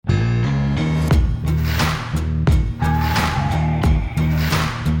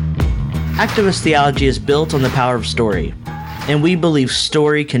Activist theology is built on the power of story, and we believe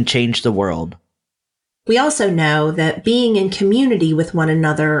story can change the world. We also know that being in community with one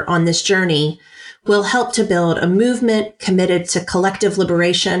another on this journey will help to build a movement committed to collective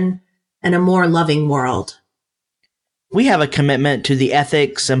liberation and a more loving world. We have a commitment to the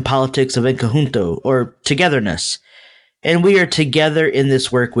ethics and politics of En Conjunto, or togetherness, and we are together in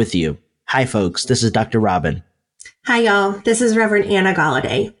this work with you. Hi, folks. This is Dr. Robin. Hi, y'all. This is Reverend Anna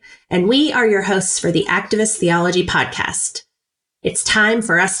Galladay, and we are your hosts for the Activist Theology Podcast. It's time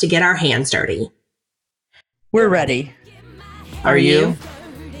for us to get our hands dirty. We're ready. Are you?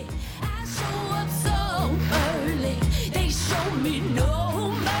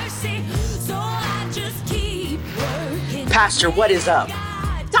 Pastor, what is up?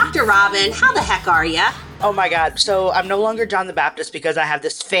 Dr. Robin, how the heck are ya? Oh my God. So I'm no longer John the Baptist because I have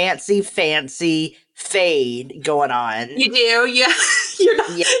this fancy fade going on. You do? Yeah. You're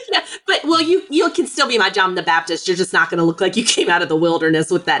not, yeah. But, well, you can still be my John the Baptist. You're just not going to look like you came out of the wilderness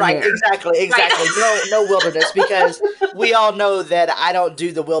with that hair. Exactly. Right. No wilderness, because we all know that I don't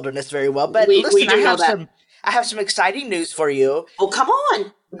do the wilderness very well. But listen, I have some exciting news for you. Oh, come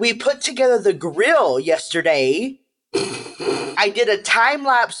on. We put together the grill yesterday. I did a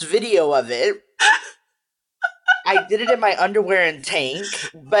time-lapse video of it. I did it in my underwear and tank,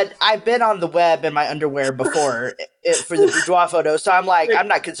 but I've been on the web in my underwear before for the boudoir photo, so I'm like, I'm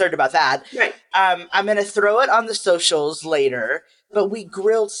not concerned about that. Right. I'm going to throw it on the socials later, but we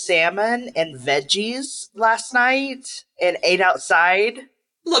grilled salmon and veggies last night and ate outside.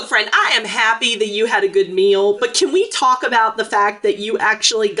 Look, friend, I am happy that you had a good meal, but can we talk about the fact that you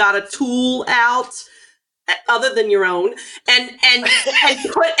actually got a tool out other than your own and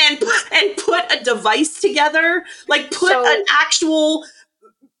put a device together, like put an actual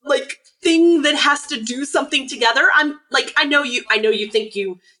like thing that has to do something together? I'm like, I know you think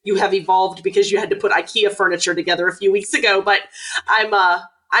you have evolved because you had to put IKEA furniture together a few weeks ago, but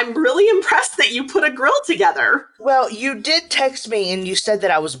I'm really impressed that you put a grill together. Well, you did text me and you said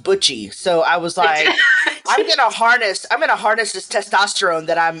that I was butchy. So I was like, I'm going to harness this testosterone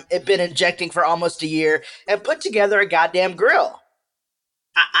that I've been injecting for almost a year and put together a goddamn grill.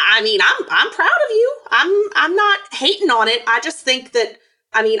 I mean, I'm proud of you. I'm not hating on it. I just think that,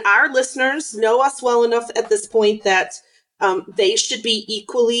 I mean, our listeners know us well enough at this point that they should be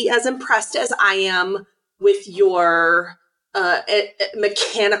equally as impressed as I am with your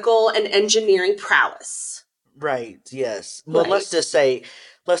mechanical and engineering prowess. Right. Yes. Well, let's just say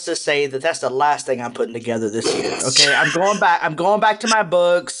that that's the last thing I'm putting together this year. Okay. I'm going back to my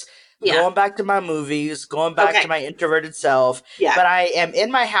books, going back to my movies, going back to my introverted self. Yeah. But I am in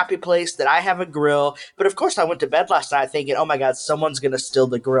my happy place that I have a grill. But of course I went to bed last night thinking, oh my God, someone's going to steal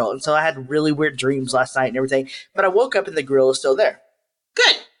the grill. And so I had really weird dreams last night and everything, but I woke up and the grill is still there.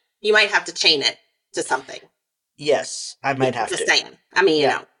 Good. You might have to chain it to something. Yes, I might have to. Just saying. I mean, you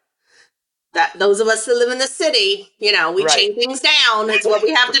know, that those of us that live in the city, you know, we chain things down. It's what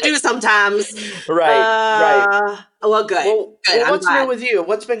we have to do sometimes. Right. Well, good. Well, what's new with you?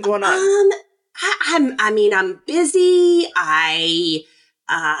 What's been going on? I'm busy. I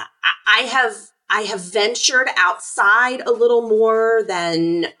have ventured outside a little more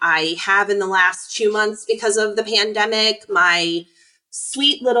than I have in the last 2 months because of the pandemic. My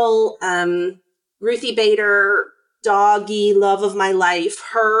sweet little Ruthie Bader, doggy love of my life,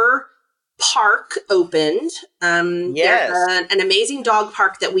 her park opened. Yes. There's an amazing dog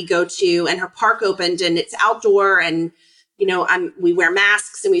park that we go to, and her park opened, and it's outdoor, and you know, we wear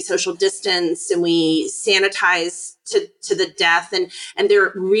masks and we social distance and we sanitize to the death, and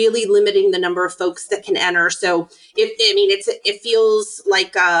they're really limiting the number of folks that can enter. So it feels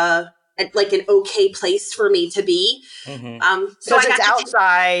like an okay place for me to be. Mm-hmm. So it's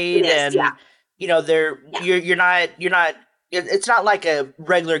outside and. You know, you're not. It's not like a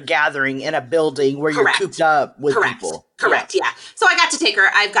regular gathering in a building where you're cooped up with people. Correct. Yeah. So I've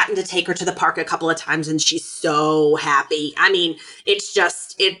gotten to take her to the park a couple of times, and she's so happy. I mean,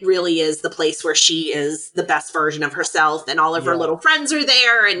 it really is the place where she is the best version of herself, and all of her little friends are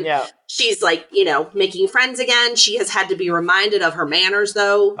there, and she's like, you know, making friends again. She has had to be reminded of her manners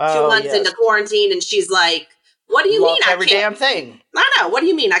though. 2 months into quarantine, and she's like, what do you mean I every can't? Damn thing. I know. What do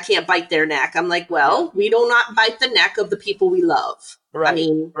you mean I can't bite their neck? I'm like, well, we do not bite the neck of the people we love. Right. I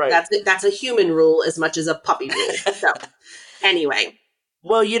mean, that's a human rule as much as a puppy rule. So anyway.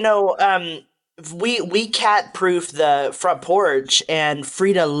 Well, you know, we cat-proof the front porch, and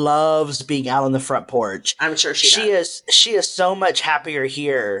Frida loves being out on the front porch. I'm sure she does. She is so much happier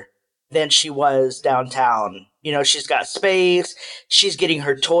here than she was downtown. You know, she's got space. She's getting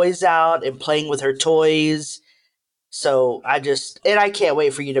her toys out and playing with her toys. So I can't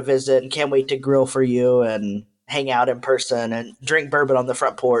wait for you to visit, and can't wait to grill for you and hang out in person and drink bourbon on the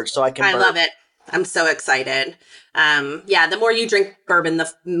front porch so I can burp. Love it. I'm so excited. The more you drink bourbon,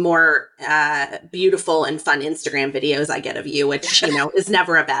 the more beautiful and fun Instagram videos I get of you, which, is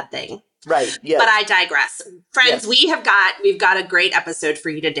never a bad thing. Right. Yeah. But I digress. Friends, we've got a great episode for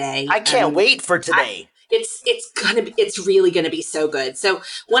you today. I can't wait for today. It's really gonna be so good. So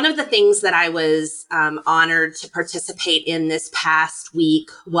one of the things that I was honored to participate in this past week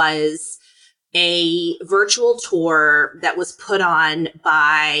was a virtual tour that was put on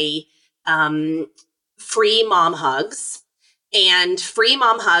by Free Mom Hugs. And Free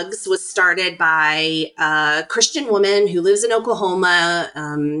Mom Hugs was started by a Christian woman who lives in Oklahoma,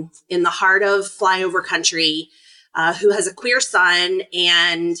 in the heart of flyover country, who has a queer son,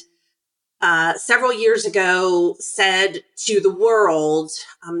 and several years ago said to the world,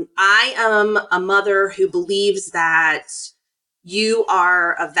 I am a mother who believes that you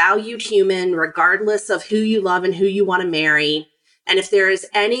are a valued human, regardless of who you love and who you want to marry. And if there is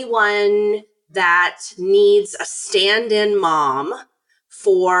anyone that needs a stand-in mom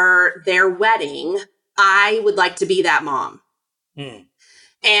for their wedding, I would like to be that mom.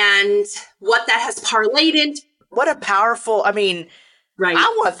 And what that has parlayed into. What a powerful, Right.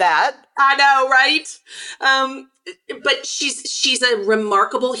 I want that. I know, right? But she's a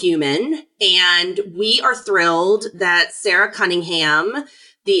remarkable human, and we are thrilled that Sarah Cunningham,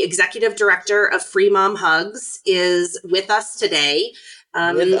 the executive director of Free Mom Hugs, is with us today.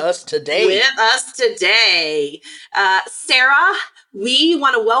 With us today. Sarah, we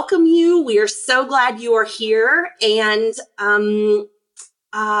want to welcome you. We are so glad you are here. And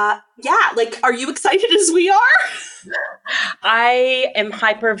are you excited as we are? I am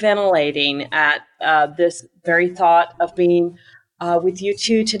hyperventilating at this very thought of being with you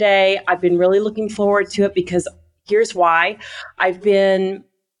two today. I've been really looking forward to it because here's why. I've been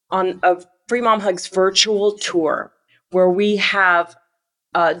on a Free Mom Hugs virtual tour where we have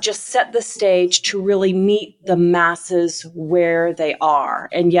just set the stage to really meet the masses where they are.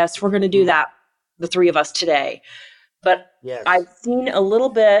 And yes, we're going to do that, the three of us today. But yes. I've seen a little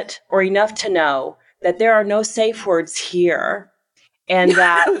bit or enough to know that there are no safe words here, and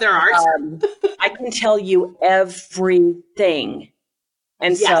that there aren't. I can tell you everything.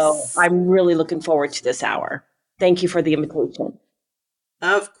 And so I'm really looking forward to this hour. Thank you for the invitation.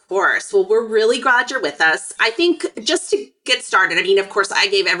 Of course. Well, we're really glad you're with us. I think just to get started, of course, I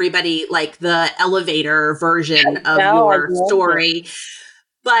gave everybody like the elevator version of your story.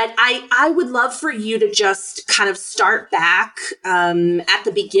 But I would love for you to just kind of start back at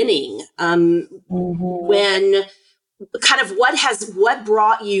the beginning, when kind of what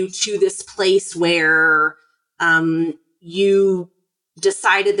brought you to this place where you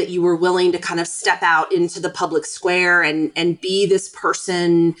decided that you were willing to kind of step out into the public square and be this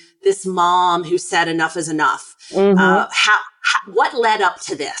person, this mom who said enough is enough. What led up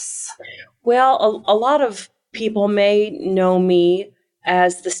to this? Well, a lot of people may know me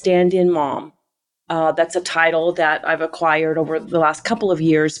as the stand-in mom. That's a title that I've acquired over the last couple of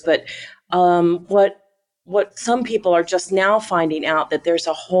years. But what some people are just now finding out, that there's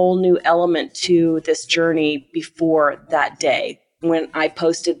a whole new element to this journey before that day when I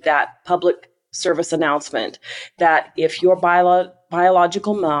posted that public service announcement that if your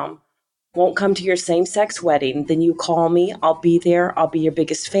biological mom won't come to your same-sex wedding, then you call me. I'll be there. I'll be your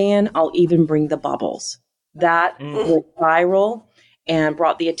biggest fan. I'll even bring the bubbles. That went viral and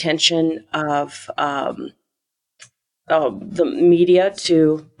brought the attention of the media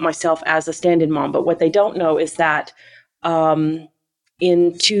to myself as a stand-in mom. But what they don't know is that in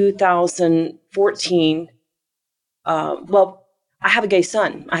 2014, I have a gay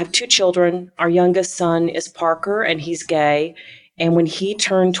son. I have two children. Our youngest son is Parker, and he's gay. And when he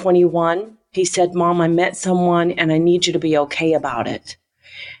turned 21, he said, "Mom, I met someone, and I need you to be okay about it."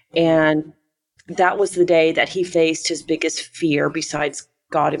 And that was the day that he faced his biggest fear besides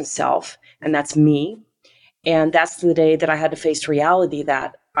God himself, and that's me. And that's the day that I had to face reality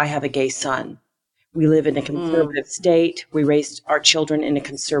that I have a gay son. We live in a conservative state. We raised our children in a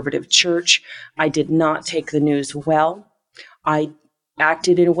conservative church. I did not take the news well. I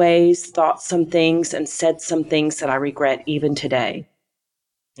acted in ways, thought some things, and said some things that I regret even today.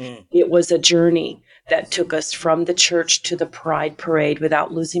 It was a journey that took us from the church to the Pride Parade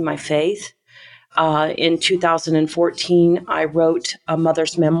without losing my faith. In 2014, I wrote a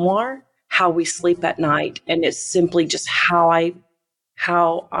mother's memoir, How We Sleep at Night, and it's simply just how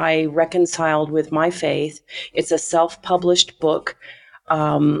I reconciled with my faith. It's a self-published book.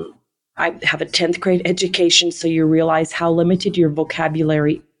 I have a 10th grade education, so you realize how limited your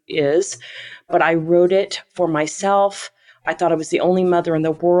vocabulary is, but I wrote it for myself. I thought I was the only mother in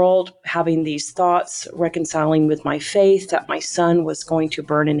the world having these thoughts, reconciling with my faith that my son was going to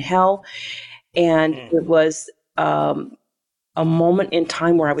burn in hell. And it was a moment in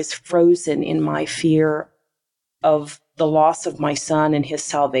time where I was frozen in my fear of the loss of my son and his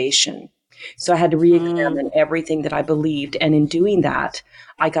salvation. So I had to re-examine everything that I believed. And in doing that,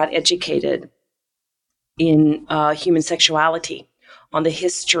 I got educated in human sexuality, on the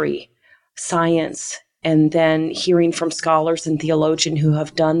history, science, and then hearing from scholars and theologians who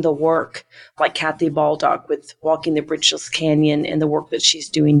have done the work, like Kathy Baldock with Walking the Bridgeless Canyon and the work that she's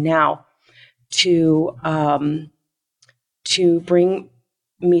doing now, to bring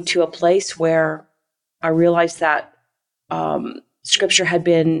me to a place where I realized that Scripture had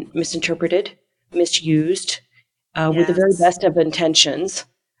been misinterpreted, misused, with the very best of intentions,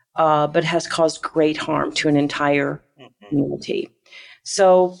 but has caused great harm to an entire community.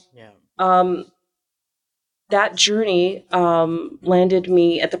 So that journey landed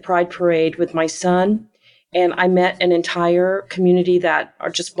me at the Pride Parade with my son, and I met an entire community that are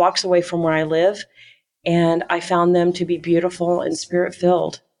just blocks away from where I live, and I found them to be beautiful and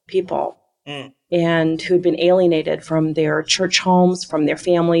spirit-filled people, and who had been alienated from their church homes, from their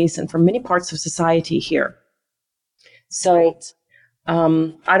families, and from many parts of society here. So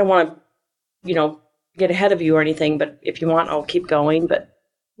I don't want to, get ahead of you or anything, but if you want, I'll keep going. But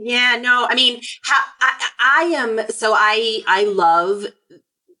yeah, no, I mean, I love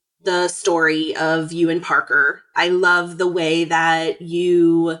the story of you and Parker. I love the way that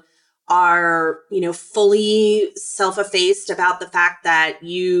you are, fully self-effaced about the fact that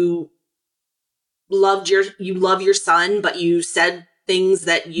you love your son, but you said things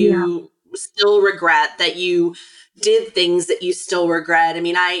that you still regret, that you did things that you still regret. I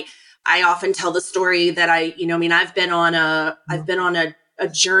mean, I often tell the story that I've been on a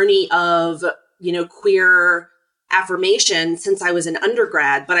journey of, queer affirmation since I was an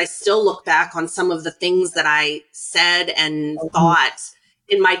undergrad, but I still look back on some of the things that I said and thought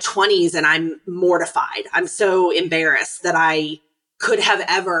in my 20s, and I'm mortified. I'm so embarrassed that I could have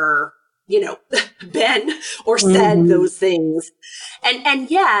ever, been or said those things.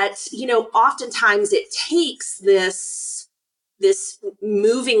 And yet, oftentimes it takes this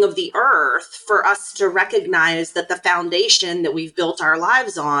moving of the earth for us to recognize that the foundation that we've built our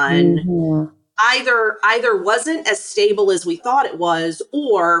lives on either wasn't as stable as we thought it was,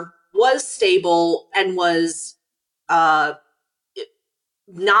 or was stable and was not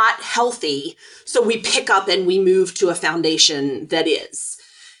healthy. So we pick up and we move to a foundation that is.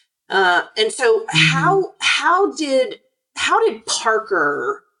 And so how did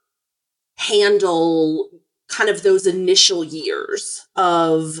Parker handle kind of those initial years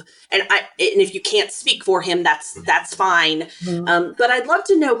of, and if you can't speak for him, that's fine. But I'd love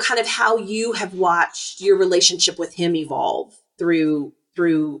to know kind of how you have watched your relationship with him evolve through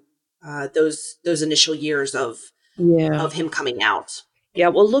those initial years of him coming out. Yeah,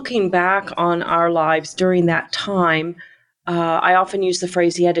 well, looking back on our lives during that time, I often use the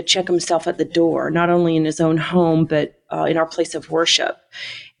phrase he had to check himself at the door, not only in his own home, but in our place of worship.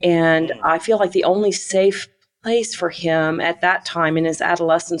 And I feel like the only safe place for him at that time in his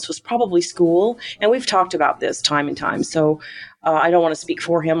adolescence was probably school. And we've talked about this time and time. So I don't want to speak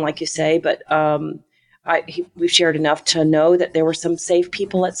for him, like you say, but we've shared enough to know that there were some safe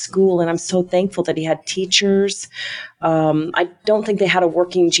people at school. And I'm so thankful that he had teachers. I don't think they had a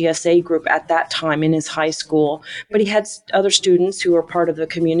working GSA group at that time in his high school, but he had other students who were part of the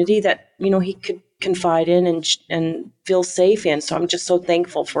community that, he could confide in and feel safe in. So I'm just so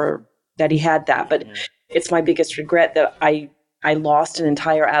thankful for that he had that. But it's my biggest regret that I lost an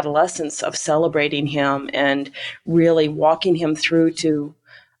entire adolescence of celebrating him and really walking him through to,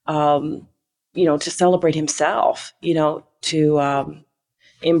 to celebrate himself, to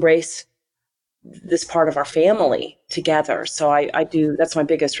embrace this part of our family together. So I do. That's my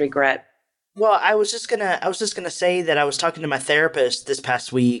biggest regret. Well, I was just gonna say that I was talking to my therapist this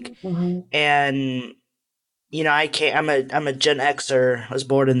past week, and I'm a Gen Xer. I was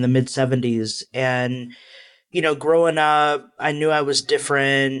born in the mid '70s, and growing up, I knew I was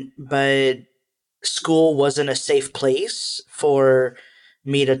different, but school wasn't a safe place for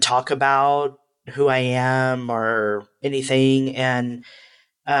me to talk about who I am or anything, and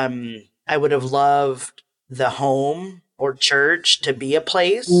I would have loved the home or church to be a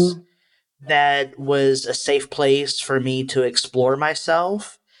place that was a safe place for me to explore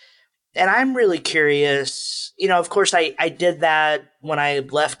myself. And I'm really curious, of course I did that when I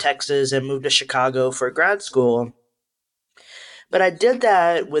left Texas and moved to Chicago for grad school. But I did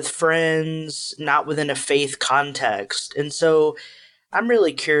that with friends, not within a faith context. And so I'm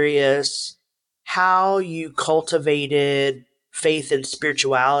really curious how you cultivated faith and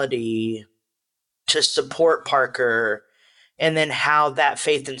spirituality to support Parker, and then how that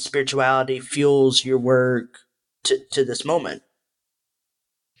faith and spirituality fuels your work to this moment.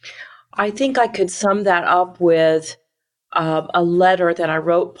 I think I could sum that up with a letter that I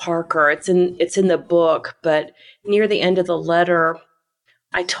wrote Parker. It's in the book, but near the end of the letter,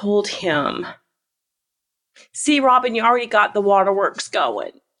 I told him, "See, Robin, you already got the waterworks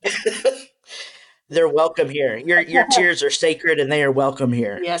going." They're welcome here. Your tears are sacred, and they are welcome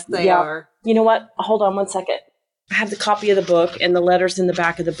here. Yes, they are. You know what? Hold on one second. I have the copy of the book and the letters in the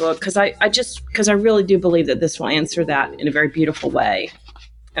back of the book because I really do believe that this will answer that in a very beautiful way,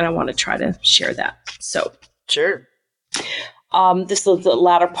 and I want to try to share that. So sure. This is the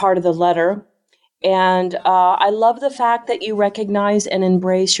latter part of the letter. And I love the fact that you recognize and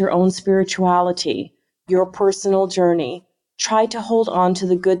embrace your own spirituality, your personal journey. Try to hold on to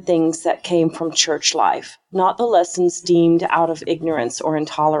the good things that came from church life, not the lessons deemed out of ignorance or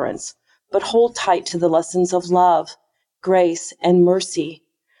intolerance, but hold tight to the lessons of love, grace, and mercy.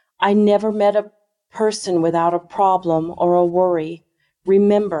 I never met a person without a problem or a worry.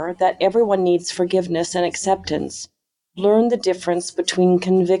 Remember that everyone needs forgiveness and acceptance. Learn the difference between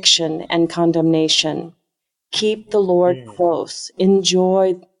conviction and condemnation. Keep the Lord close,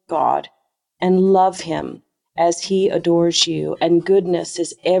 enjoy God, and love Him as He adores you. And goodness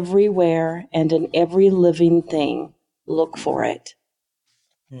is everywhere and in every living thing. Look for it.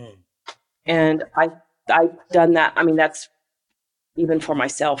 And I've done that. I mean, that's even for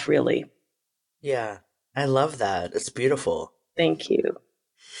myself, really. Yeah, I love that. It's beautiful. Thank you.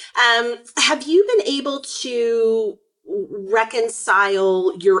 Have you been able to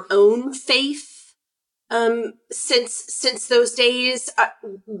reconcile your own faith since those days?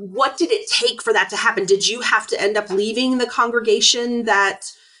 What did it take for that to happen? Did you have to end up leaving the congregation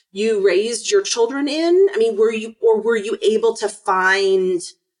that you raised your children in? I mean, were you able to find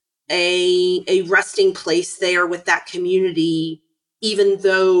a resting place there with that community, even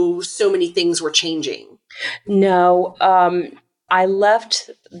though so many things were changing? No, I left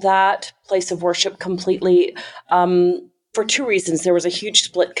that place of worship completely for two reasons. There was a huge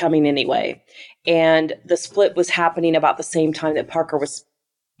split coming anyway, and the split was happening about the same time that Parker was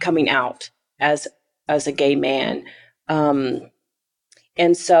coming out as a gay man. And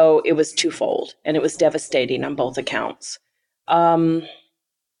so it was twofold, and it was devastating on both accounts.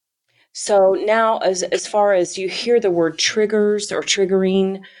 So now, as far as you hear the word triggers or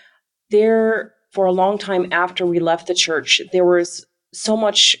triggering, there, for a long time after we left the church, there was so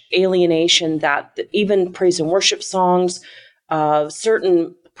much alienation that even praise and worship songs,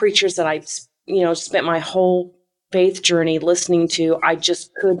 certain preachers that I, spent my whole faith journey listening to, I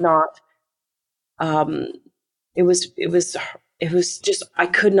just could not. It was just, I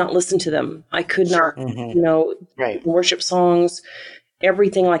could not listen to them. I could not, right. Worship songs,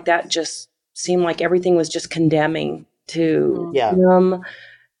 everything like that just seemed like everything was just condemning to them.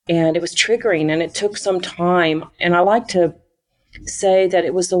 And it was triggering, and it took some time. And I like to say that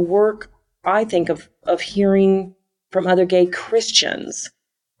it was the work, I think, of hearing from other gay Christians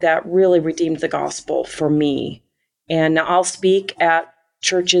that really redeemed the gospel for me. And now I'll speak at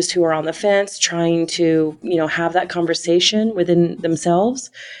churches who are on the fence, trying to, have that conversation within themselves.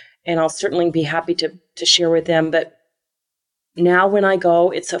 And I'll certainly be happy to share with them. But now when I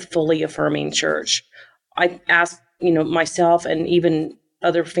go, it's a fully affirming church. I ask, myself and even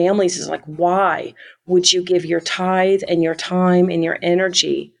other families is like, why would you give your tithe and your time and your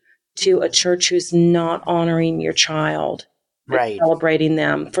energy to a church who's not honoring your child, right, celebrating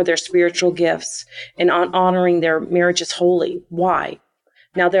them for their spiritual gifts and honoring their marriage as holy? Why?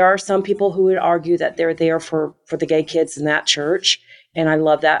 Now, there are some people who would argue that they're there for the gay kids in that church. And I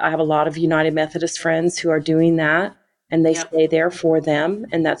love that. I have a lot of United Methodist friends who are doing that, and they stay there for them.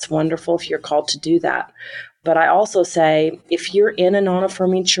 And that's wonderful if you're called to do that. But I also say, if you're in a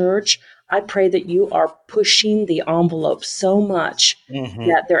non-affirming church, I pray that you are pushing the envelope so much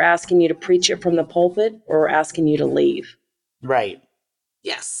that they're asking you to preach it from the pulpit or asking you to leave. Right.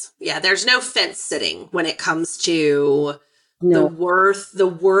 Yes. Yeah. There's no fence sitting when it comes to the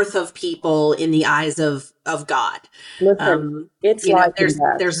worth of people in the eyes of God. Listen, it's like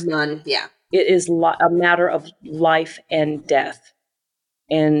there's none. Yeah. It is a matter of life and death.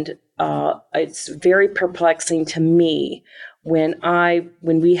 And it's very perplexing to me when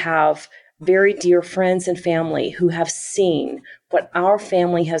we have very dear friends and family who have seen what our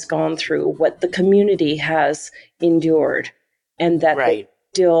family has gone through, what the community has endured, and that they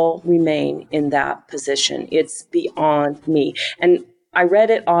still remain in that position. It's beyond me. And I read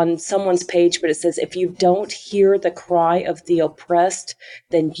it on someone's page, but it says, if you don't hear the cry of the oppressed,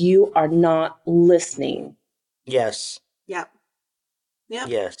 then you are not listening. Yes. Yep.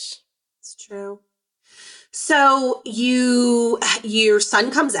 Yes. It's true. So your son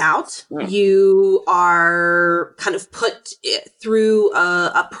comes out. You are kind of put through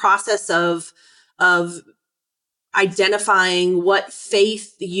a process of identifying what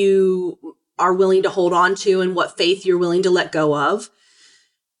faith you are willing to hold on to and what faith you're willing to let go of.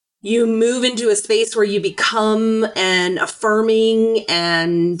 You move into a space where you become an affirming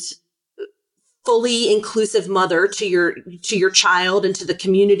and fully inclusive mother to your child and to the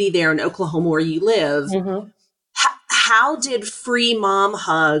community there in Oklahoma where you live. Mm-hmm. How did Free Mom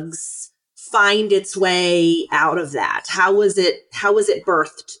Hugs find its way out of that? How was it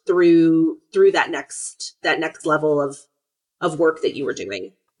birthed through that next level of work that you were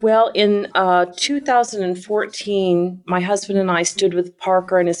doing? Well, in 2014, my husband and I stood with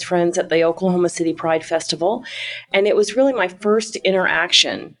Parker and his friends at the Oklahoma City Pride Festival, and it was really my first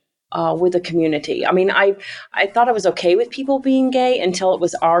interaction with the community. I mean, I thought I was okay with people being gay until it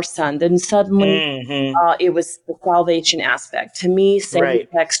was our son. Then suddenly it was the salvation aspect. To me,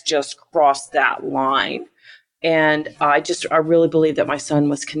 same-sex just crossed that line. And I really believe that my son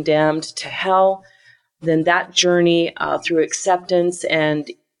was condemned to hell. Then that journey through acceptance, and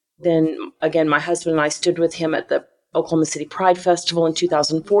then again, my husband and I stood with him at the Oklahoma City Pride Festival in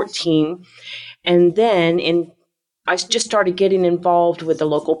 2014. And then I just started getting involved with the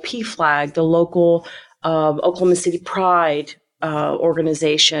local PFLAG, the local Oklahoma City Pride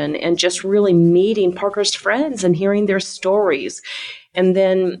organization, and just really meeting Parker's friends and hearing their stories. And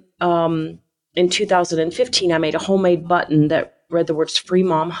then in 2015, I made a homemade button that read the words Free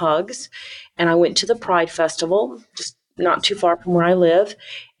Mom Hugs. And I went to the Pride Festival, just not too far from where I live.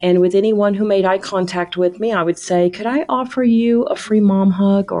 And with anyone who made eye contact with me, I would say, could I offer you a free mom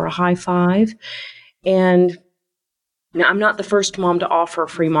hug or a high five? And now, I'm not the first mom to offer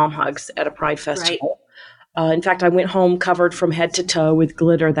free mom hugs at a Pride Festival. Right. In fact, I went home covered from head to toe with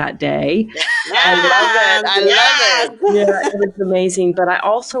glitter that day. I love it. Yeah, it was amazing. But I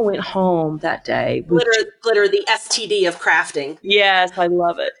also went home that day. Glitter, the STD of crafting. Yes, I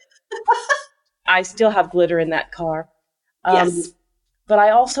love it. I still have glitter in that car. Yes. But I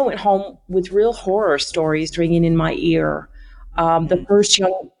also went home with real horror stories ringing in my ear. The first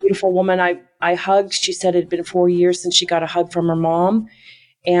young, beautiful woman I hugged, she said it had been 4 years since she got a hug from her mom.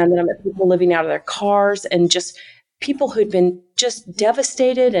 And then I met people living out of their cars and just people who'd been just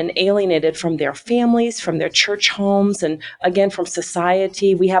devastated and alienated from their families, from their church homes, and again, from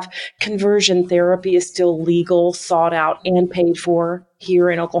society. We have conversion therapy is still legal, sought out, and paid for here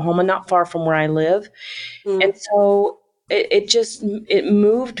in Oklahoma, not far from where I live. And so it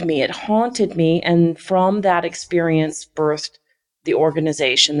moved me, it haunted me. And from that experience birthed the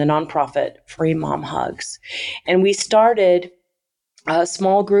organization, the nonprofit Free Mom Hugs. And we started a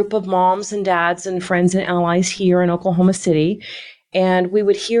small group of moms and dads and friends and allies here in Oklahoma City. And we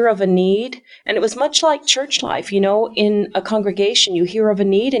would hear of a need. And it was much like church life. You know, in a congregation, you hear of a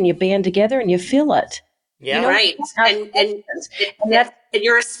need and you band together and you fill it. Yeah. You know, right. And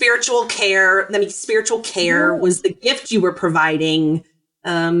you're a spiritual care. I mean, spiritual care was the gift you were providing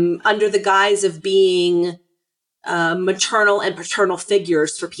under the guise of being maternal and paternal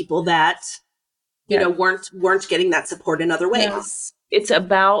figures for people that, you know, weren't getting that support in other ways. Yeah. It's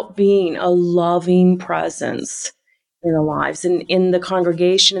about being a loving presence in their lives. And in the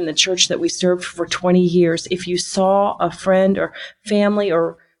congregation, in the church that we served for 20 years, if you saw a friend or family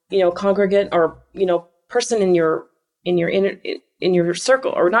or, you know, congregant or, you know, person in your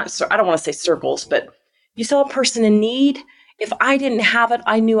circle, or not, I don't want to say circles, but you saw a person in need. If I didn't have it,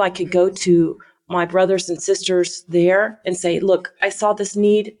 I knew I could go to my brothers and sisters there and say, look, I saw this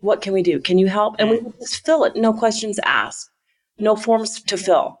need. What can we do? Can you help? And we would just fill it. No questions asked. No forms to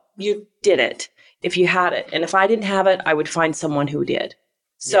fill. You did it if you had it. And if I didn't have it, I would find someone who did.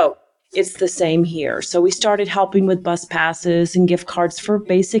 So it's the same here. So we started helping with bus passes and gift cards for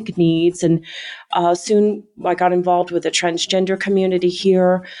basic needs. And soon I got involved with the transgender community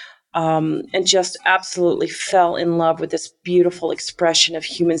here. And just absolutely fell in love with this beautiful expression of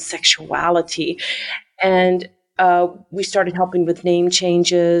human sexuality. And we started helping with name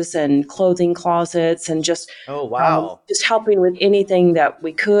changes and clothing closets and just just helping with anything that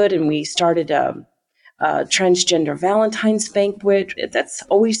we could. And we started a transgender Valentine's banquet that's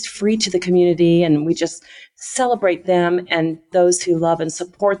always free to the community, and we just celebrate them and those who love and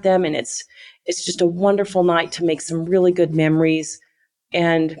support them. And it's just a wonderful night to make some really good memories.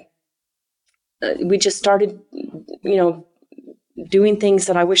 And we just started, you know, doing things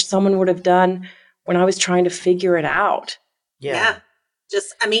that I wish someone would have done when I was trying to figure it out. Yeah.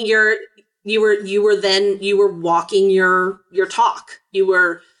 Just, I mean, you were walking your talk. You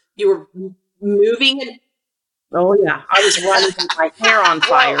were moving and Oh yeah, I was running with my hair on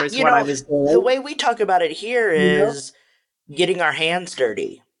fire is what I was doing. The way we talk about it here Yeah. is getting our hands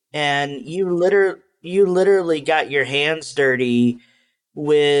dirty. And you literally got your hands dirty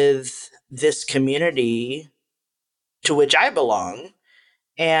with this community to which I belong,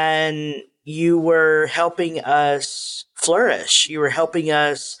 and you were helping us flourish. You were helping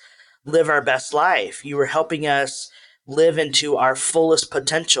us live our best life. You were helping us live into our fullest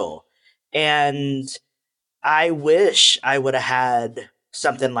potential. And I wish I would have had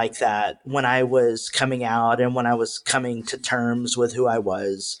something like that when I was coming out and when I was coming to terms with who I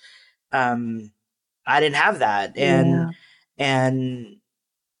was. I didn't have that. And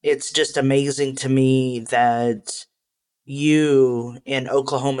it's just amazing to me that you in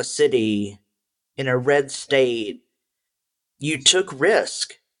Oklahoma City, in a red state, you took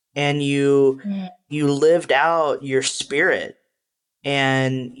risk and you lived out your spirit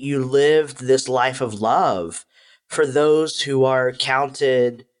and you lived this life of love for those who are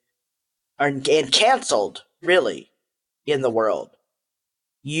counted and canceled, really, in the world.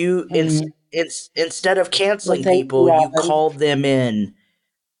 You instead of canceling people, you called them in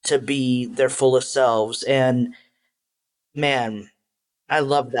to be their fullest selves, and man, I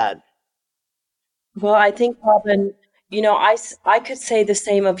love that. Well, I think, Robin, I could say the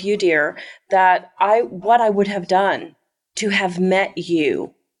same of you, dear, that what I would have done to have met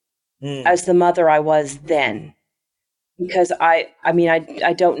you as the mother I was then. Because I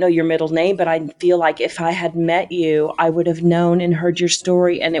don't know your middle name, but I feel like if I had met you, I would have known and heard your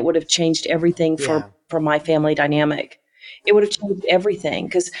story, and it would have changed everything for my family dynamic. It would have changed everything.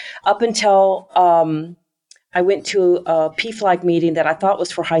 Because up until I went to a PFLAG meeting that I thought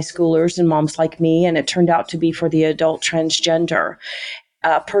was for high schoolers and moms like me, and it turned out to be for the adult transgender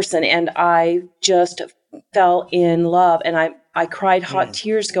person. And I just fell in love, and I cried hot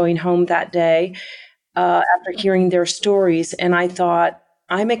tears going home that day after hearing their stories. And I thought,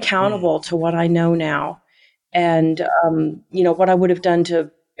 I'm accountable to what I know now. And, what I would have done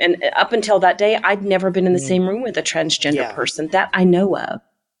and up until that day, I'd never been in the same room with a transgender person that I know of.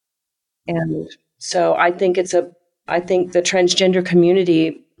 And so I think the transgender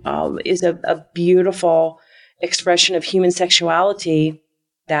community is a beautiful expression of human sexuality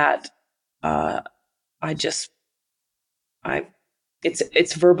that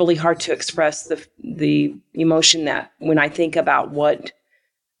it's verbally hard to express the emotion that when I think about what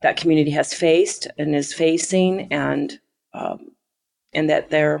that community has faced and is facing, and that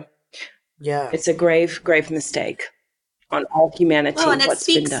it's a grave mistake on all humanity. Well, and it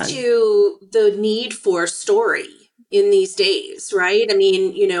speaks to the need for story in these days, right? I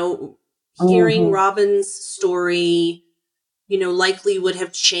mean, hearing Robin's story, likely would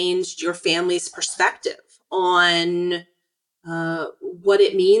have changed your family's perspective on what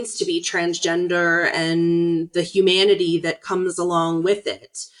it means to be transgender and the humanity that comes along with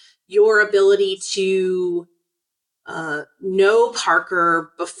it. Your ability to know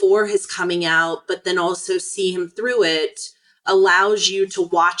Parker before his coming out, but then also see him through it, allows you to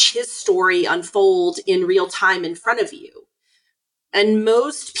watch his story unfold in real time in front of you. And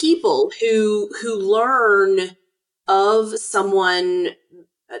most people who learn of someone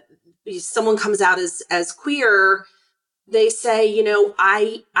comes out as queer, they say,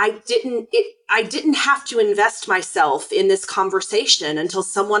 I didn't have to invest myself in this conversation until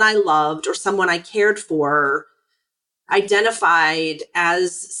someone I loved or someone I cared for identified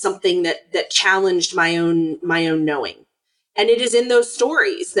as something that challenged my own knowing. And it is in those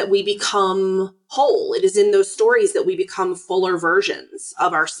stories that we become whole. It is in those stories that we become fuller versions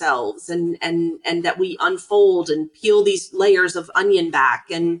of ourselves, and that we unfold and peel these layers of onion back.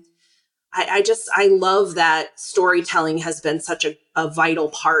 And I love that storytelling has been such a vital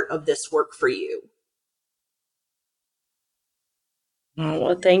part of this work for you.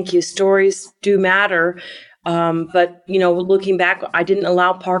 Well, thank you. Stories do matter. But looking back, I didn't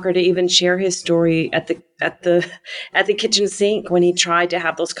allow Parker to even share his story at the kitchen sink when he tried to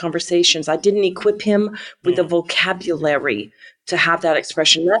have those conversations. I didn't equip him with the vocabulary to have that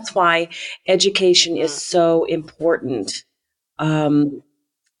expression. That's why education is so important.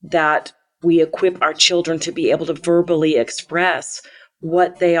 That we equip our children to be able to verbally express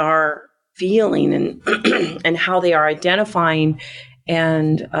what they are feeling and how they are identifying,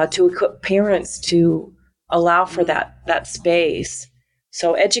 and to equip parents to allow for that space.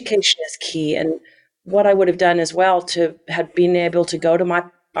 So education is key. And what I would have done as well to have been able to go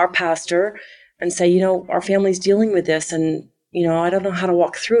to our pastor and say, our family's dealing with this, and I don't know how to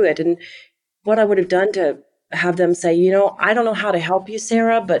walk through it. And what I would have done to have them say, you know, I don't know how to help you,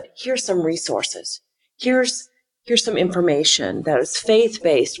 Sarah, but here's some resources. Here's some information that is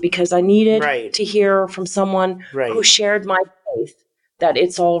faith-based, because I needed Right. to hear from someone Right. who shared my faith that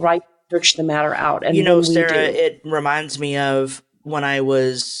it's all right to search the matter out. And You know, when we Sarah, do. it reminds me of when I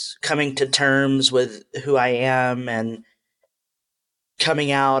was coming to terms with who I am and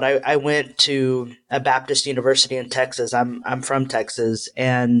coming out. I went to a Baptist university in Texas. I'm from Texas,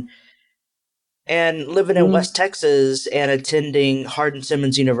 and living in West Texas and attending Hardin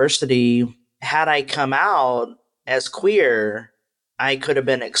Simmons University, had I come out as queer, I could have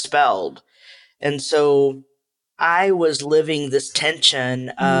been expelled. And so I was living this tension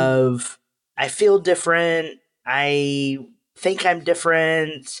of, I feel different, I think I'm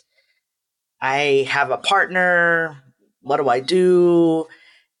different, I have a partner, what do I do?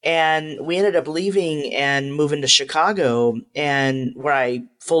 And we ended up leaving and moving to Chicago, and where I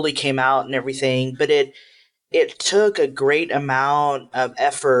fully came out and everything. But it took a great amount of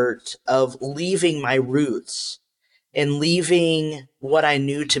effort of leaving my roots and leaving what I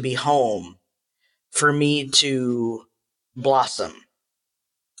knew to be home for me to blossom.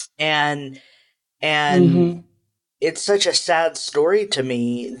 And it's such a sad story to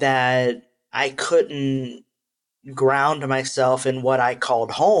me that I couldn't ground myself in what I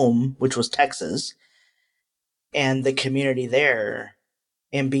called home, which was Texas, and the community there,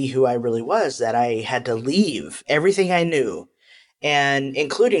 and be who I really was, that I had to leave everything I knew, and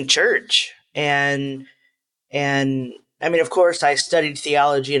including church. And I mean, of course, I studied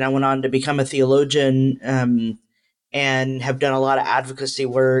theology and I went on to become a theologian, and have done a lot of advocacy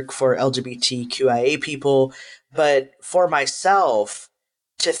work for LGBTQIA people. But for myself,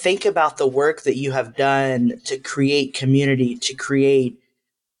 to think about the work that you have done to create community, to create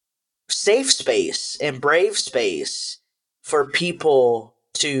safe space and brave space for people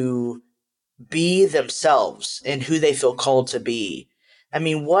to be themselves and who they feel called to be. I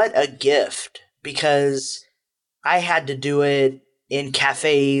mean, what a gift, because I had to do it in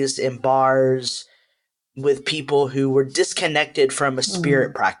cafes, in bars, with people who were disconnected from a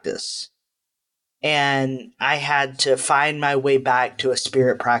spirit practice. And I had to find my way back to a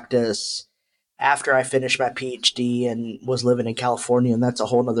spirit practice after I finished my PhD and was living in California, and that's a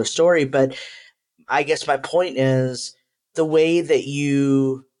whole nother story. But I guess my point is, the way that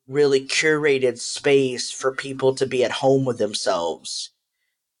you really curated space for people to be at home with themselves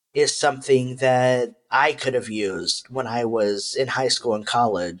is something that I could have used when I was in high school and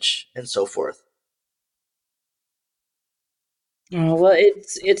college and so forth. Oh, well,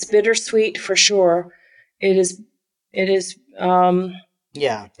 it's bittersweet for sure. It is.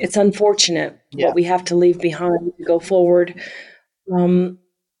 Yeah. It's unfortunate what we have to leave behind to go forward.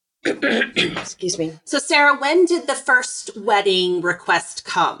 Excuse me. So, Sarah, when did the first wedding request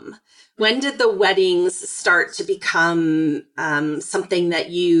come? When did the weddings start to become something that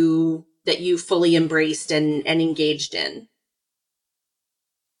you fully embraced and engaged in?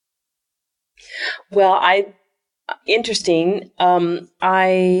 Well, interesting.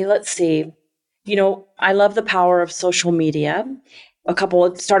 Let's see. You know, I love the power of social media. A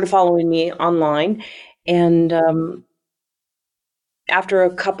couple started following me online, and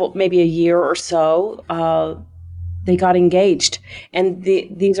after maybe a year or so, they got engaged. And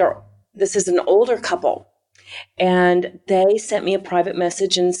this is an older couple, and they sent me a private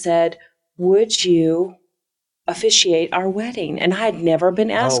message and said, "Would you officiate our wedding?" And I had never been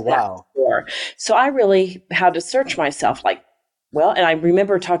asked that before. So I really had to search myself, like, well, and I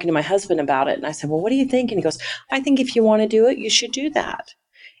remember talking to my husband about it, and I said, well, what do you think? And he goes, I think if you want to do it, you should do that.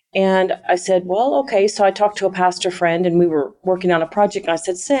 And I said, well, okay. So I talked to a pastor friend, and we were working on a project, and I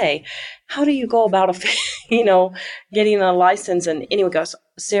said, say, how do you go about, getting a license? And anyway, goes,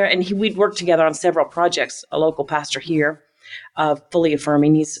 Sarah, and we'd worked together on several projects, a local pastor here, Fully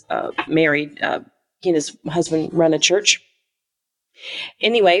Affirming. He's married. He and his husband run a church.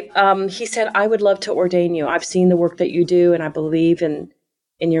 Anyway, he said, I would love to ordain you. I've seen the work that you do, and I believe in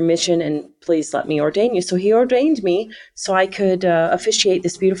your mission, and please let me ordain you. So he ordained me so I could officiate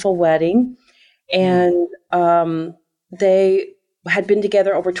this beautiful wedding. And they had been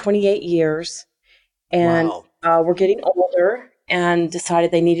together over 28 years, and were getting older, and decided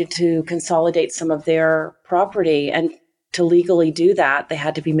they needed to consolidate some of their property. And to legally do that, they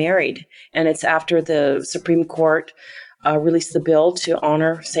had to be married. And it's after the Supreme Court released the bill to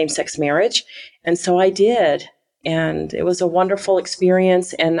honor same-sex marriage. And so I did. And it was a wonderful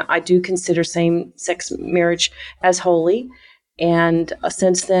experience. And I do consider same-sex marriage as holy. And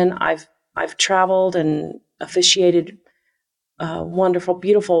since then, I've traveled and officiated wonderful,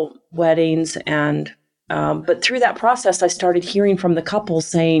 beautiful weddings, and But through that process, I started hearing from the couple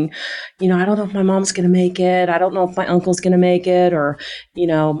saying, I don't know if my mom's going to make it. I don't know if my uncle's going to make it. Or,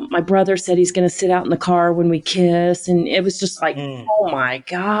 my brother said he's going to sit out in the car when we kiss. And it was just like, oh my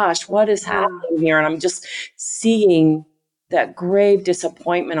gosh, what is happening here? And I'm just seeing that grave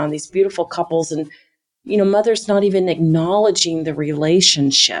disappointment on these beautiful couples. And, mother's not even acknowledging the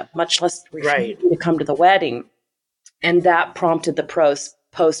relationship, much less refusing to come to the wedding. And that prompted the post.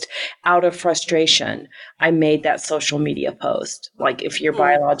 Out of frustration, I made that social media post. Like, if your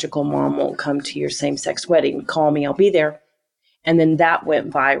biological mom won't come to your same-sex wedding, call me, I'll be there. And then that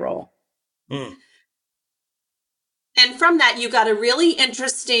went viral. And from that, you got a really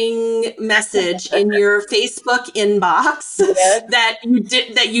interesting message in your Facebook inbox that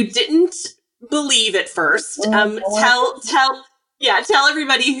you didn't believe at first. Tell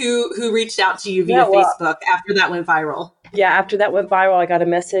everybody who reached out to you via Facebook after that went viral. Yeah, after that went viral, I got a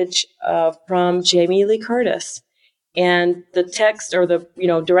message from Jamie Lee Curtis. And the text or the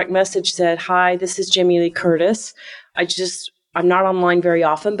direct message said, "Hi, this is Jamie Lee Curtis. I'm not online very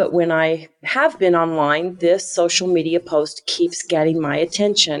often, but when I have been online, this social media post keeps getting my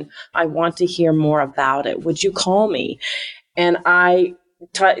attention. I want to hear more about it. Would you call me?" And I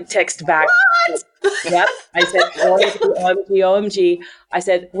text back. What? Yep. I said, OMG. I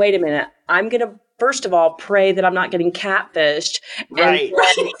said, wait a minute. I'm going to, first of all, pray that I'm not getting catfished. And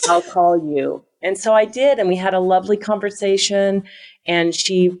I'll call you. And so I did. And we had a lovely conversation. And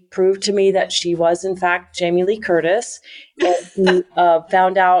she proved to me that she was, in fact, Jamie Lee Curtis. And she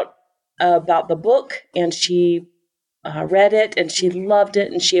found out about the book. And she read it. And she loved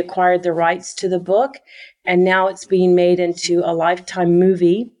it. And she acquired the rights to the book. And now it's being made into a Lifetime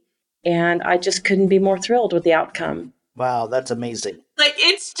movie. And I just couldn't be more thrilled with the outcome. Wow, that's amazing. Like,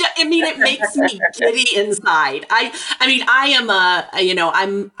 it's just, it makes me giddy inside. I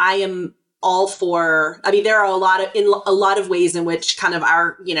am all for, there are a lot of ways in which kind of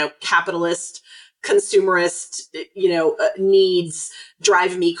our, capitalist, consumerist, needs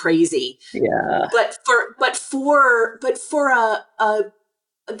drive me crazy. Yeah. But for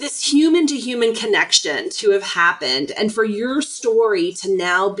this human to human connection to have happened, and for your story to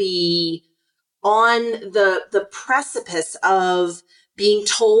now be on the precipice of being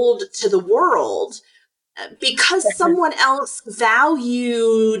told to the world because someone else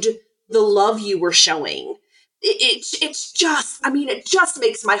valued the love you were showing. It's just, it just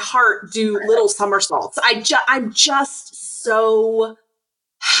makes my heart do little somersaults. I'm just so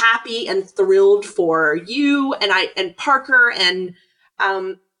happy and thrilled for you and Parker and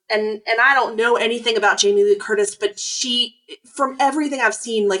I don't know anything about Jamie Lee Curtis, but she, from everything I've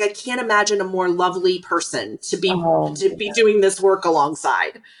seen, like, I can't imagine a more lovely person to be doing this work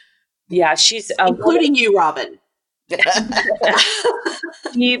alongside. Yeah, she's including you, Robin.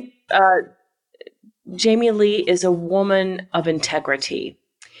 Jamie Lee is a woman of integrity.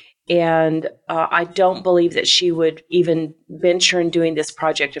 And I don't believe that she would even venture in doing this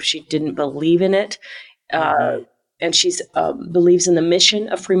project if she didn't believe in it. And she's believes in the mission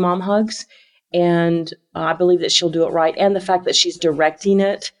of Free Mom Hugs. And I believe that she'll do it right. And the fact that she's directing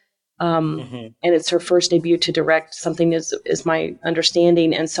it. And it's her first debut to direct something is my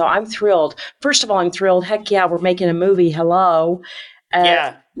understanding. And so I'm thrilled. First of all, I'm thrilled. Heck yeah, we're making a movie. Hello.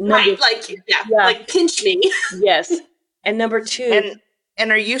 Right. Like pinch me. Yes. And number two.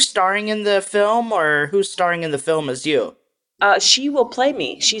 And are you starring in the film, or who's starring in the film as you? She will play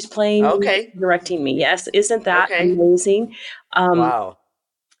me. She's playing me, directing me. Yes. Isn't that amazing? Wow.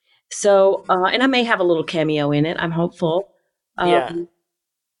 So, and I may have a little cameo in it. I'm hopeful.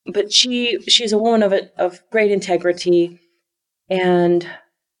 But she's a woman of great integrity.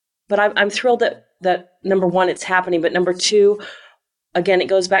 But I'm thrilled that number one, it's happening. But number two, again, it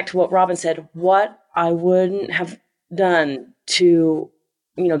goes back to what Robin said, what I wouldn't have done to,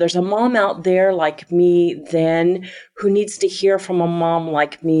 there's a mom out there like me then who needs to hear from a mom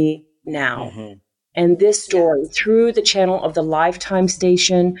like me now. And this story, through the channel of the Lifetime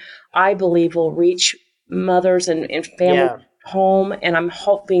station, I believe will reach mothers and families home. And I'm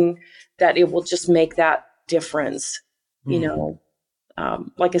hoping that it will just make that difference.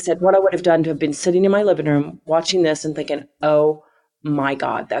 Like I said, what I would have done to have been sitting in my living room watching this and thinking, oh my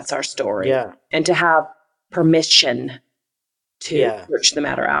God, that's our story. Yeah. And to have permission to search the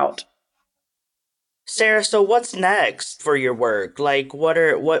matter out. Sarah, so what's next for your work? Like, what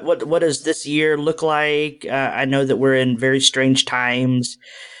does this year look like? I know that we're in very strange times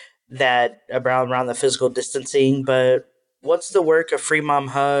that around the physical distancing, but what's the work of Free Mom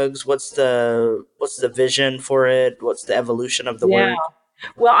Hugs? What's the vision for it? What's the evolution of the work?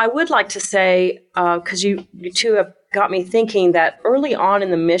 Well, I would like to say, because you two have got me thinking that early on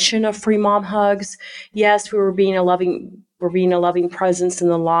in the mission of Free Mom Hugs, yes, we were being a loving presence in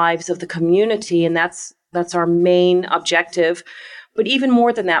the lives of the community, and that's our main objective. But even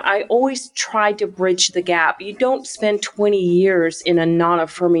more than that, I always tried to bridge the gap. You don't spend 20 years in a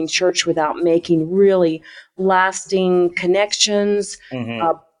non-affirming church without making really lasting connections,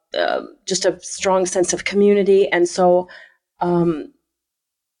 just a strong sense of community. And so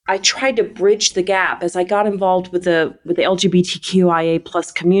I tried to bridge the gap as I got involved with the LGBTQIA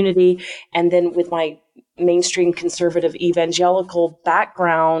plus community, and then with my mainstream conservative evangelical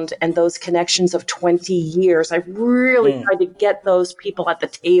background and those connections of 20 years. I really tried to get those people at the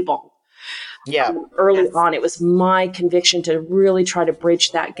table. Yeah. Early on, it was my conviction to really try to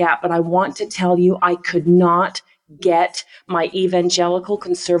bridge that gap. But I want to tell you, I could not get my evangelical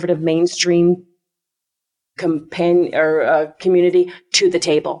conservative mainstream community to the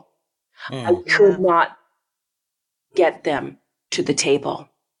table. I could not get them to the table.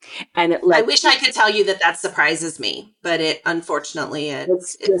 And I wish I could tell you that surprises me, but unfortunately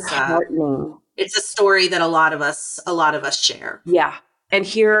it's disheartening. It's a story that a lot of us share. Yeah. And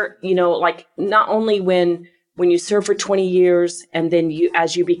here, like not only when you serve for 20 years and then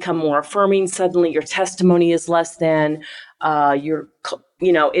as you become more affirming, suddenly your testimony is less than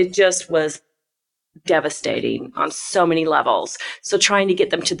it just was devastating on so many levels. So trying to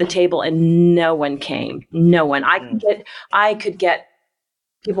get them to the table, and no one came. No one. I could get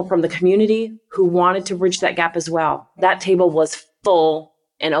people from the community who wanted to bridge that gap as well. That table was full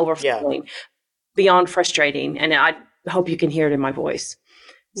and overflowing, beyond frustrating. And I hope you can hear it in my voice.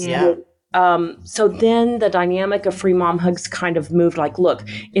 Yeah. So then the dynamic of Free Mom Hugs kind of moved like, look,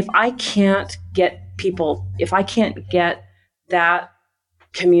 if I can't get that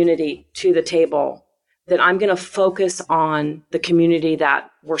community to the table, then I'm going to focus on the community that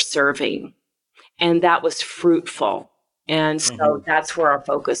we're serving. And that was fruitful. And so that's where our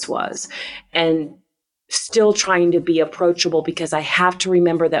focus was. And still trying to be approachable, because I have to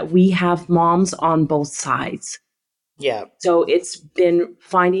remember that we have moms on both sides. Yeah. So it's been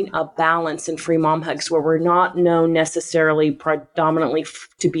finding a balance in Free Mom Hugs where we're not known necessarily predominantly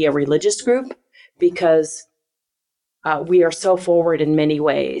to be a religious group, because we are so forward in many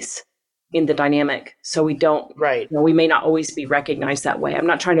ways in the dynamic. So we don't, we may not always be recognized that way. I'm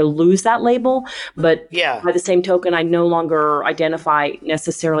not trying to lose that label, but by the same token, I no longer identify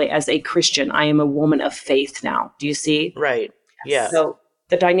necessarily as a Christian. I am a woman of faith now. Do you see? Right. Yeah. So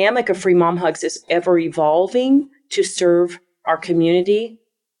the dynamic of Free Mom Hugs is ever evolving to serve our community,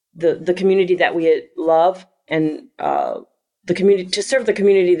 the community that we love, and to serve the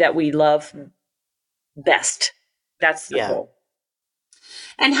community that we love best. That's the goal.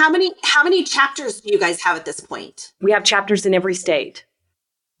 And how many chapters do you guys have at this point? We have chapters in every state.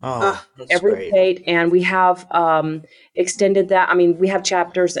 Oh, that's every great. State, and we have extended that. I mean, we have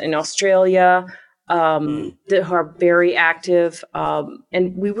chapters in Australia that are very active,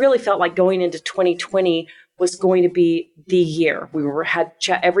 and we really felt like going into 2020 was going to be the year.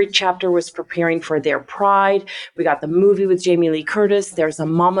 Every chapter was preparing for their Pride. We got the movie with Jamie Lee Curtis. There's a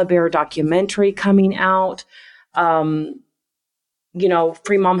Mama Bear documentary coming out. Free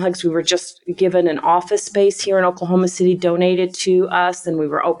Mom Hugs, we were just given an office space here in Oklahoma City, donated to us, and we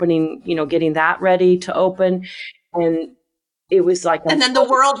were opening, getting that ready to open. And it was like... And then the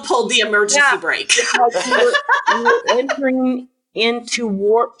world pulled the emergency brake. Because we were entering into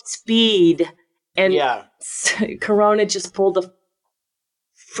warp speed, and Corona just pulled the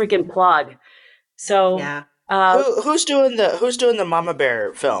freaking plug. So... who's doing the Mama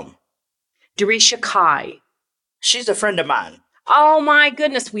Bear film? Darisha Kai. She's a friend of mine. Oh my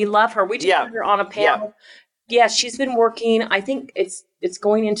goodness, we love her. We just had her on a panel. Yeah, she's been working. I think it's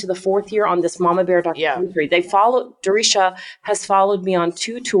going into the 4th year on this Mama Bear documentary. Darisha has followed me on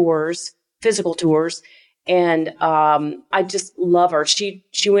 2 tours, physical tours, and I just love her. She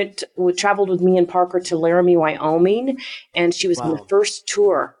traveled with me and Parker to Laramie, Wyoming, and she was on the first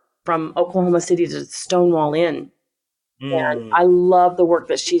tour from Oklahoma City to Stonewall Inn. And I love the work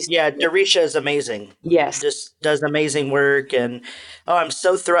that she's doing. Darisha is amazing. Yes. Just does amazing work, and I'm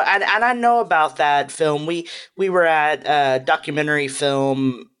so thrilled. And I know about that film. We were at a documentary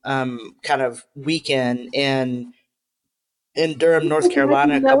film kind of weekend in Durham, North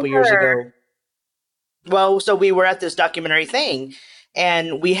Carolina a couple years ago. Well, so we were at this documentary thing,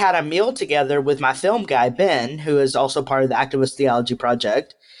 and we had a meal together with my film guy, Ben, who is also part of the Activist Theology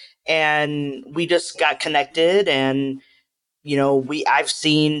Project. And we just got connected, and I've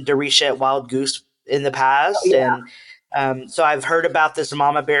seen Darisha at Wild Goose in the past, So I've heard about this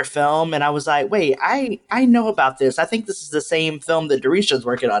Mama Bear film, and I was like, wait, I know about this. I think this is the same film that Dorisha's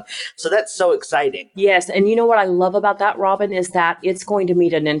working on. So that's so exciting. Yes, and you know what I love about that, Robin, is that it's going to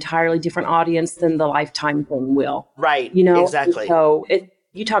meet an entirely different audience than the Lifetime thing will. Right. You know, exactly. So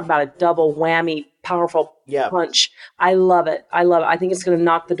you talk about a double whammy, powerful punch. I love it. I think it's going to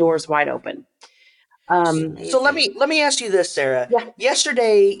knock the doors wide open. So let me ask you this, Sarah. Yeah.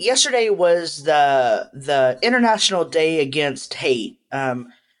 Yesterday was the International Day Against Hate,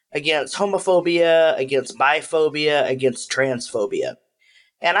 against homophobia, against biphobia, against transphobia.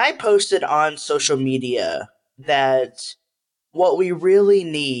 And I posted on social media that what we really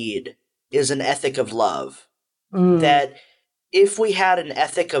need is an ethic of love. That if we had an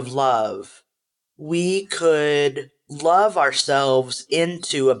ethic of love, we could love ourselves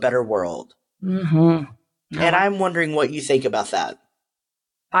into a better world. Mm-hmm. And I'm wondering what you think about that.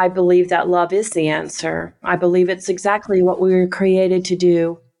 I believe that love is the answer. I believe it's exactly what we were created to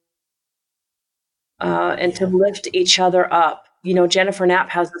do, and to lift each other up. You know, Jennifer Knapp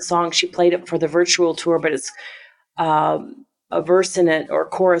has a song, she played it for the virtual tour, but it's a verse in it or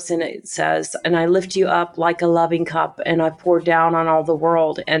chorus in it. It says, "And I lift you up like a loving cup, and I pour down on all the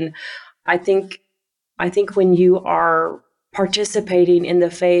world." And I think when you are participating in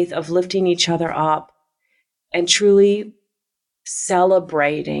the faith of lifting each other up and truly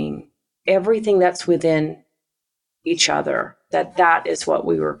celebrating everything that's within each other, that is what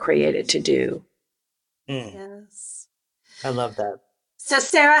we were created to do. Yes. I love that. So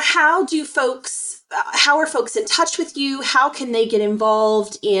Sarah, how are folks in touch with you? How can they get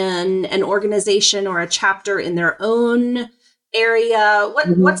involved in an organization or a chapter in their own area?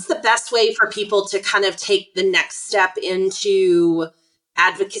 What's the best way for people to kind of take the next step into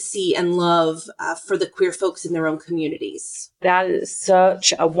advocacy and love for the queer folks in their own communities? That is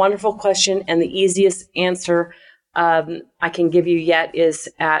such a wonderful question, and the easiest answer I can give you yet is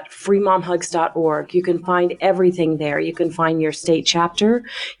at freemomhugs.org. You can find everything there. You can find your state chapter.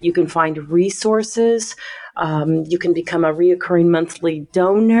 You can find resources. You can become a reoccurring monthly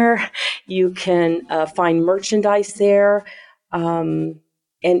donor. You can find merchandise there.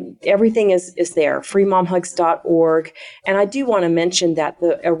 And everything is there, freemomhugs.org. And I do want to mention that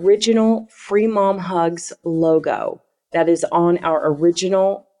the original Free Mom Hugs logo that is on our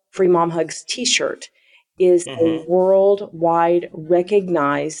original Free Mom Hugs t-shirt is a worldwide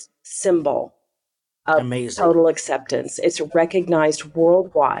recognized symbol of total acceptance. It's recognized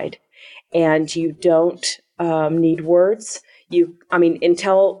worldwide, and you don't need words.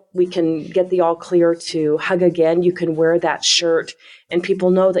 Until we can get the all clear to hug again, you can wear that shirt and people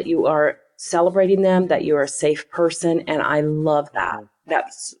know that you are celebrating them, that you're a safe person. And I love that.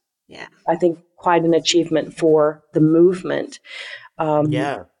 That's, I think, quite an achievement for the movement.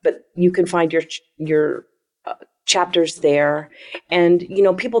 But you can find your chapters there. And,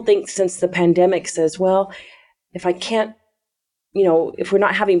 people think since the pandemic says, well, if I can't, if we're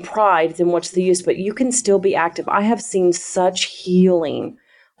not having pride, then what's the use? But you can still be active. I have seen such healing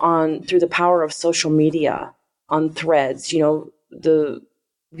through the power of social media on Threads.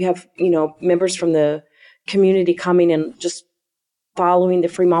 We have, members from the community coming and just following the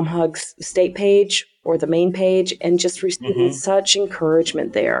Free Mom Hugs state page or the main page and just receiving such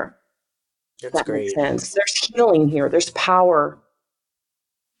encouragement there. That's great. Makes sense. There's healing here. There's power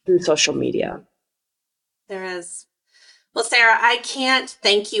through social media. There is. Well, Sarah, I can't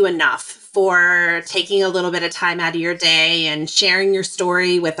thank you enough for taking a little bit of time out of your day and sharing your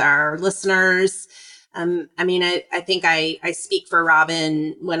story with our listeners. I think I speak for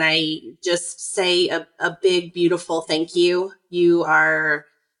Robin when I just say a big, beautiful thank you. You are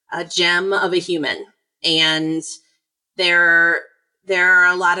a gem of a human. And there are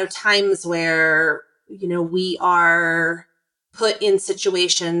a lot of times where, we are put in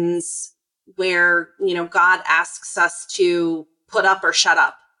situations where, God asks us to put up or shut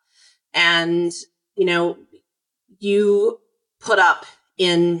up. And, you put up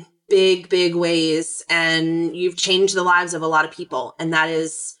in big, big ways, and you've changed the lives of a lot of people. And that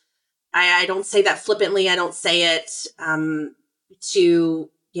is, I don't say that flippantly. I don't say it to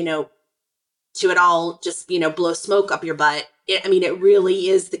at all just, blow smoke up your butt. It really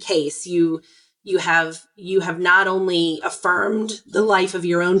is the case. You have not only affirmed the life of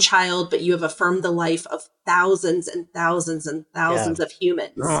your own child, but you have affirmed the life of thousands and thousands and thousands of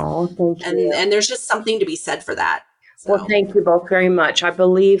humans. Oh, thank you. And there's just something to be said for that. So. Well, thank you both very much. I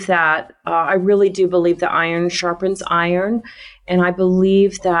believe that, I really do believe that iron sharpens iron. And I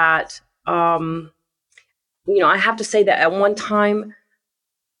believe that, I have to say that at one time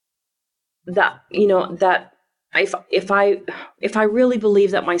that if I really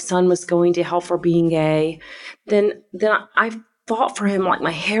believe that my son was going to hell for being gay, then I fought for him like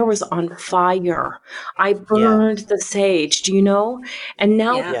my hair was on fire. I burned the sage, do you know? And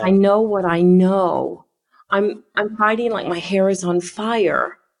now that I know what I know, I'm fighting like my hair is on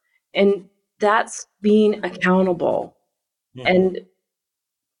fire. And that's being accountable. And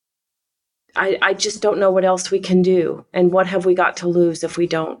I just don't know what else we can do. And what have we got to lose if we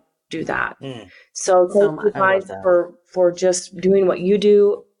don't do that? So thank you guys for just doing what you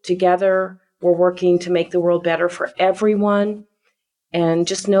do together. We're working to make the world better for everyone. And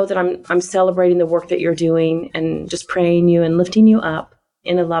just know that I'm celebrating the work that you're doing and just praying you and lifting you up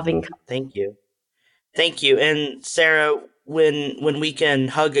in a loving. Thank you. Thank you. And Sarah, when we can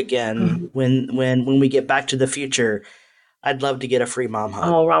hug again, when we get back to the future, I'd love to get a free mom hug.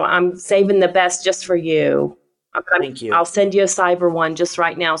 Oh, I'm saving the best just for you. Thank you. I'll send you a cyber one just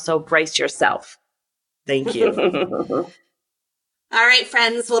right now, so brace yourself. Thank you. All right,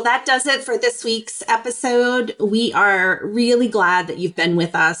 friends. Well, that does it for this week's episode. We are really glad that you've been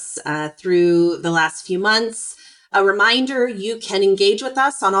with us through the last few months. A reminder, you can engage with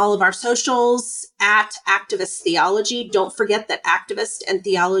us on all of our socials at Activist Theology. Don't forget that Activist and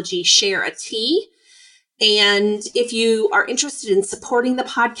Theology share a T. And if you are interested in supporting the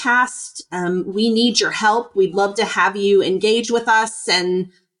podcast, we need your help. We'd love to have you engage with us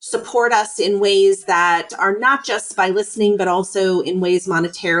and support us in ways that are not just by listening, but also in ways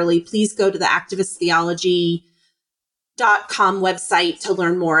monetarily. Please go to the activisttheology.com website to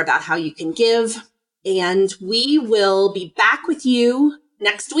learn more about how you can give. And we will be back with you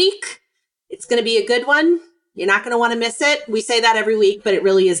next week. It's going to be a good one. You're not going to want to miss it. We say that every week, but it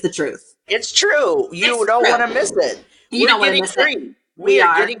really is the truth. It's true. You don't want to miss it. You don't want to miss it. We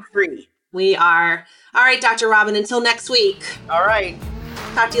are getting free. We are. All right, Dr. Robin, until next week. All right.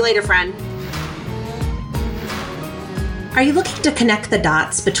 Talk to you later, friend. Are you looking to connect the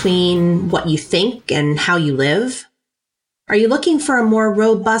dots between what you think and how you live? Are you looking for a more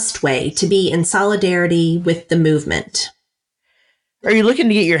robust way to be in solidarity with the movement? Are you looking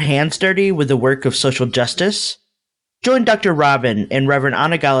to get your hands dirty with the work of social justice? Join Dr. Robin and Reverend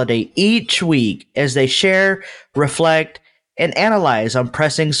Anna Galladay each week as they share, reflect, and analyze on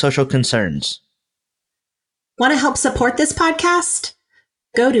pressing social concerns. Want to help support this podcast?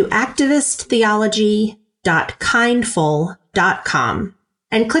 Go to activisttheology.kindful.com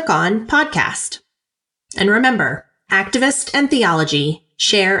and click on podcast. And remember, Activist and Theology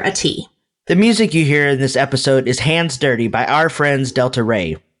share a T. The music you hear in this episode is Hands Dirty by our friends Delta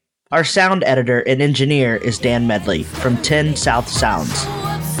Ray. Our sound editor and engineer is Dan Medley from 10 South Sounds.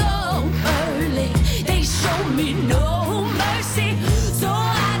 So early, they show me no